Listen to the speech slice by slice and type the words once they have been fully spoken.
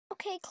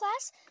Okay,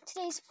 class,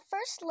 today's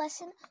first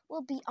lesson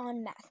will be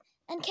on math.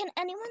 And can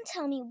anyone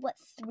tell me what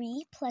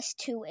 3 plus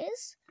 2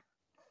 is?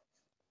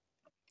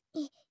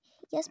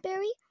 Yes,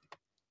 Barry?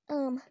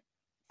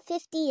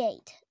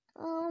 58.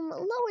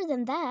 Lower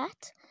than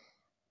that.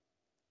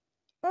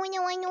 I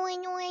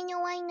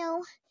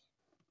know.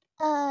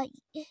 Ow.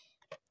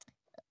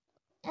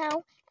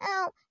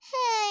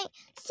 Hey,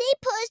 she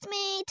pushed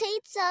me,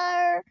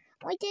 teacher.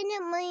 I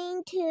didn't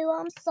mean to.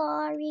 I'm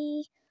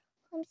sorry.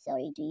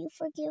 Do you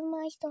forgive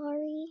my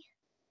sorry?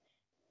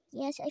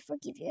 Yes, I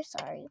forgive your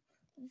sorry.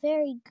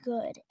 Very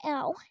good.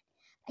 Ow.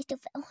 I still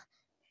fell.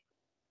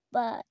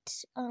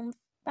 But,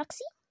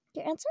 Roxy,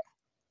 your answer?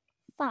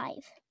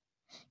 5.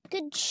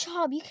 Good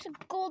job. You get a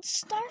gold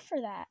star for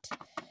that.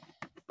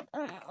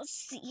 Let's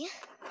see.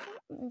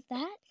 Move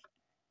that.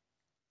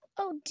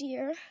 Oh,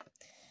 dear.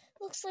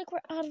 Looks like we're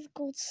out of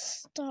gold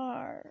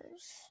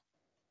stars.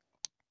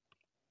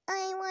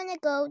 I want a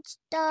gold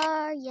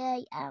star.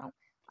 Yay. Ow.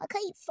 I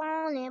keep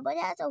falling, but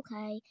that's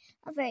okay.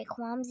 I'm very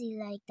clumsy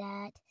like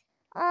that.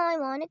 I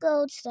want a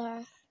gold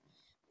star.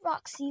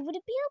 Roxy, would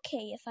it be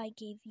okay if I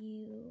gave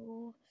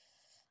you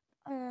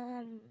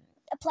a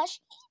plushie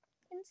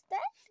instead?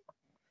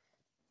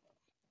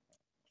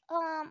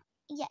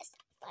 Yes,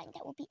 fine,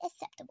 that will be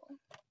acceptable.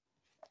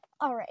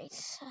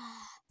 Alright.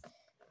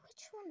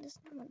 Which one does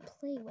no one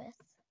play with?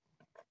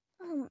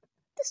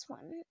 This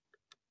one.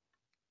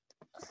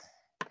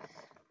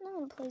 No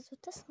one plays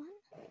with this one.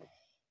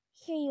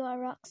 Here you are,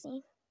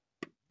 Roxy.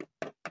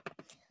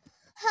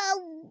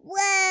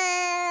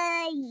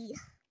 Hooray!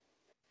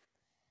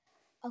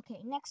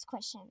 Okay, next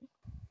question.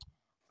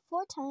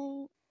 4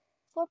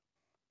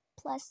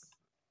 plus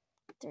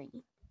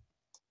 3.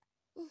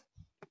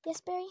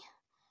 Yes, Barry?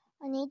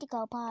 I need to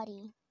go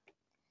potty.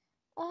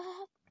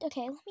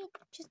 Okay, let me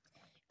just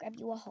grab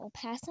you a hall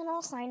pass and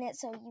I'll sign it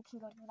so you can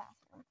go to the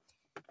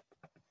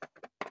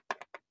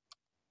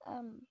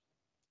bathroom.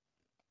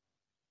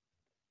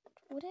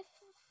 What if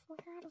we're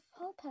out of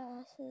hall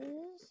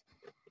passes?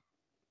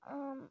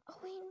 Oh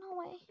wait, no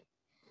way.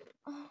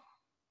 I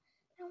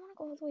don't want to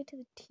go all the way to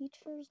the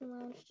teacher's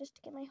lounge just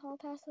to get my hall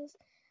passes.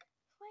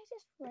 If I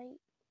just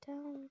write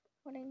down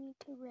what I need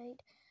to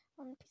write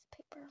on a piece of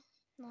paper.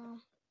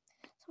 No.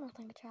 Someone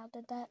think a child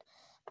did that.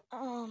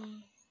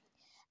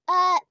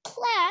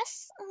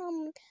 Class,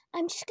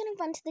 I'm just gonna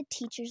run to the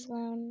teacher's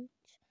lounge.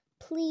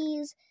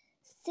 Please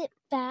sit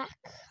back,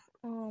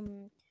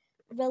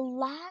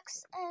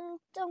 relax, and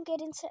don't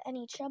get into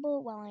any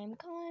trouble while I'm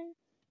gone.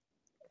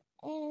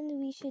 And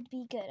we should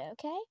be good,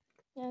 okay?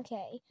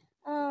 Okay.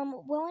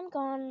 While I'm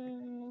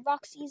gone,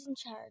 Roxy's in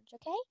charge,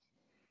 okay?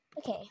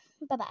 Okay,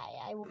 bye-bye.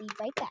 I will be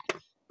right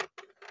back.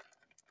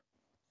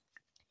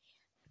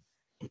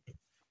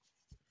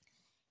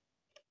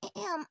 I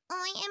am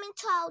in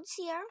charge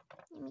here.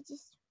 Let me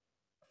just...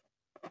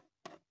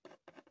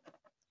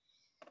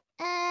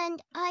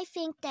 And I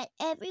think that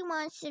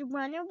everyone should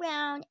run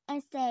around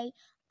and say,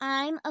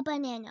 I'm a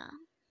banana.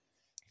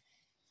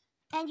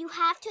 And you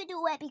have to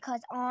do it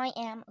because I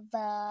am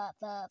the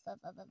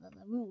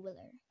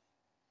ruler.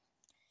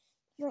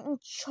 You're in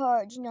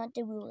charge, not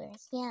the ruler.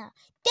 Yeah.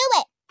 Do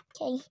it!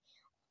 Okay.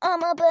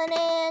 I'm a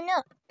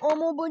banana.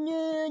 I'm a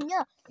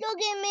banana. Look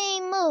at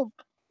me move.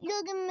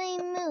 Look at me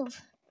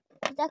move.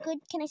 Is that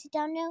good? Can I sit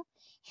down now?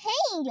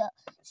 Hey!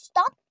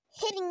 Stop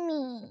hitting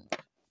me.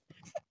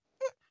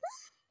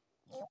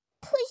 You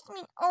pushed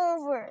me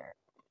over.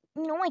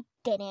 No, I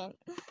didn't.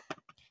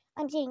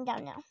 I'm sitting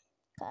down now.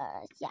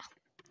 Cause, yeah.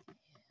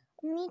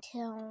 Me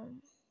too.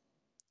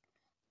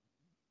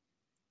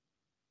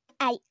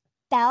 I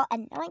fell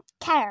and no one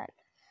cared.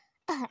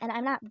 And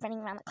I'm not running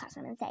around the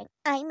classroom and saying,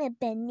 I'm a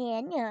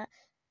banana.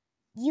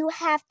 You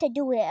have to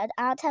do it.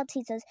 I'll tell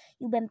teachers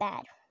you've been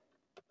bad.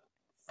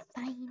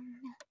 Fine.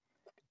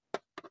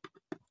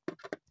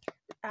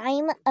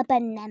 I'm a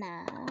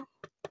banana.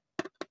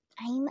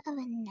 I'm a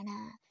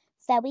banana.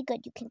 Very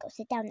good. You can go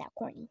sit down now,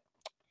 Corny.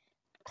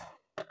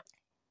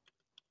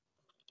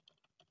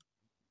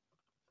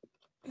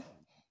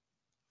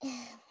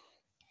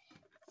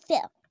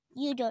 Phil,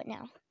 you do it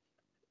now.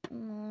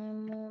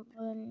 I'm a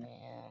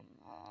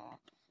banana.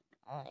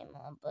 I'm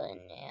a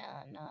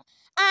banana.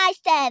 I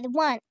said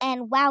one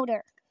and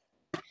louder.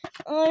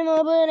 I'm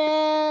a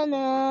banana.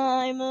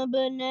 I'm a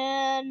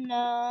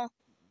banana.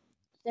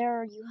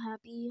 There, are you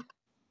happy?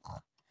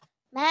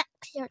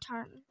 Max, your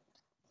turn.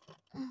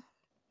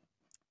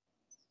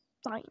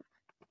 Fine.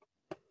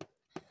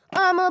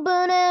 I'm a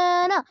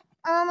banana.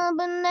 I'm a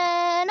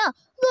banana.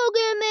 Look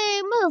at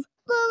me move.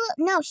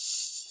 No,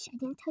 shh. I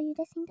didn't tell you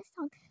to sing the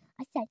song.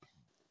 I said,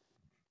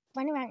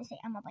 run around and say,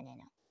 I'm a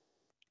banana.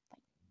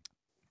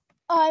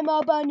 I'm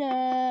a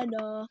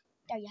banana.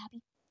 Are you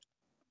happy?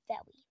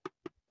 Very.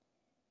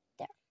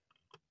 There.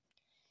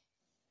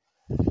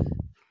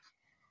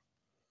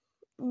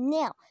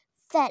 Now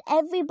that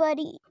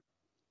everybody...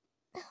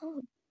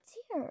 Oh,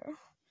 dear.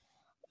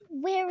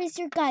 Where is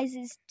your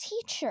guys'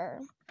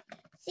 teacher?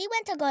 She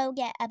went to go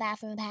get a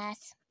bathroom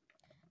pass.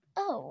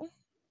 Oh,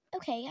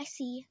 okay, I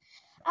see.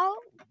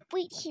 I'll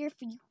wait here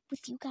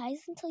with you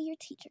guys until your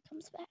teacher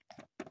comes back.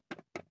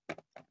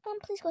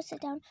 please go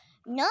sit down.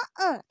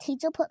 Nuh-uh.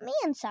 Teacher put me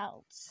in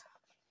cells.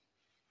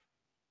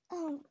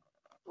 Oh,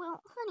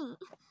 well, honey,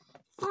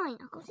 fine.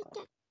 I'll go sit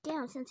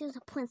down since you're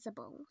the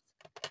principal.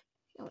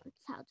 No one's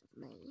proud of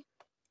me.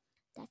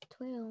 That's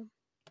true.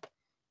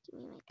 Give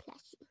me my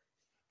plushie.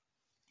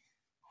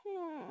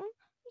 I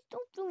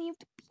don't really have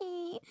to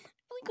pee.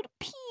 I'm really gonna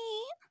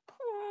pee.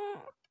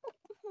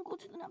 I'll go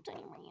to the nap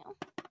dining area.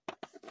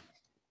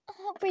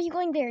 Where are you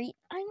going, Barry?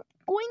 I'm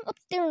going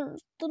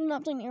upstairs to the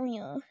nap dining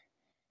area.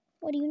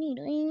 What do you need?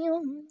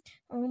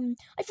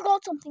 I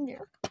forgot something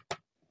there.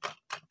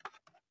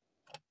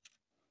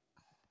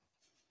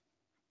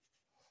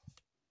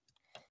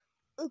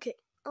 Okay,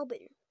 I'll be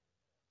there.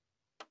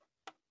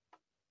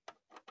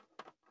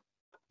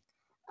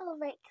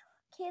 Alright,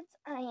 kids,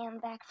 I am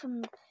back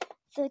from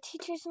the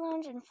teacher's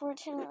lounge.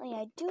 Unfortunately,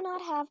 I do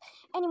not have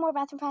any more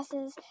bathroom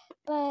passes,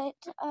 but,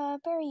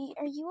 Barry,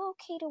 are you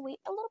okay to wait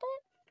a little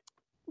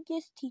bit?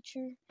 Yes,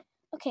 teacher.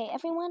 Okay,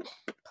 everyone,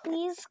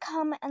 please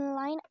come and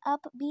line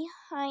up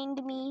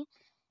behind me,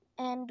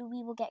 and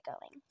we will get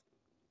going.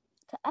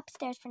 So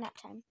upstairs for nap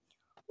time.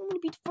 I'm gonna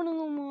be the front of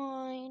the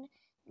line.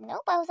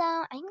 No,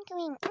 Bozo, I'm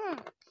going.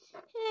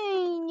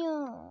 Hey,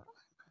 no.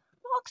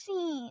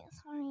 Roxy,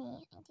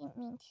 sorry, I didn't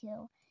mean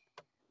to.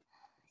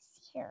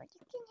 Here, you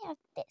can have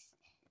this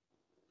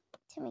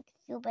to make you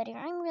feel better.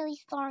 I'm really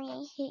sorry I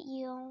hit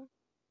you.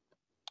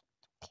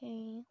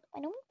 Okay,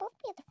 why don't we both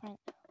be at the front?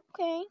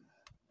 Okay.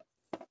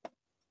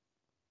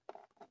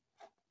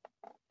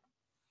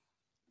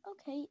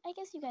 Okay, I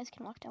guess you guys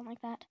can walk down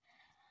like that.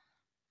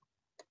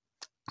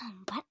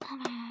 But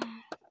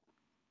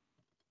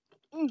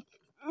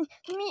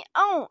me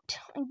out.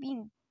 I'm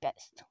being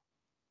best.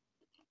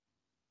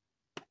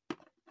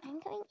 I'm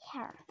going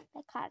here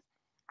because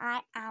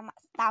I am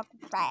so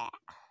bad.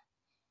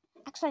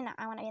 Actually, no,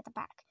 I want to be at the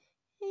back.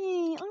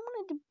 Hey, I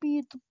wanted to be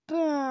at the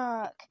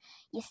back.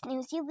 You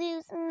snooze, you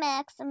lose,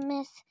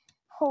 Maximus.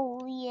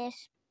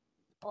 Holiest,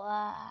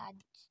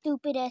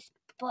 stupidest,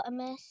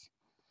 bottomest.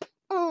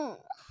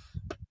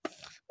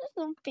 That's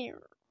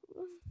unfair.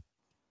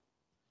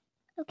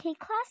 Okay,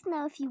 class,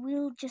 now if you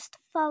will just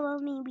follow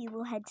me, we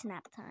will head to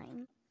nap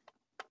time.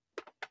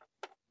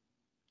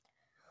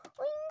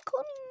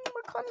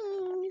 We're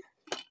coming.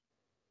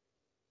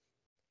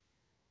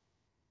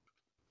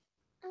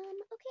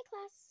 Okay,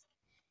 class.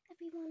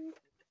 Everyone,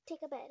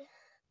 take a bed.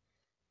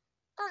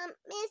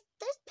 Miss,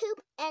 there's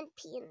poop and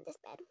pee in this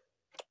bed.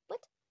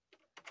 What?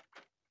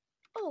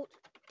 Oh,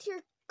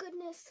 dear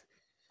goodness.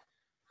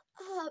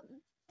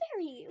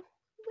 Barry,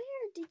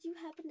 where did you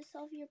happen to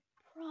solve your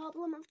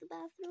problem of the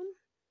bathroom?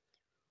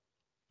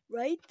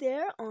 Right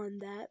there on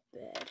that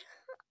bed.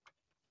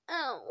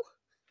 Ow.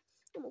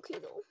 I'm okay,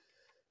 though.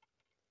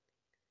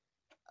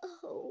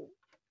 Oh,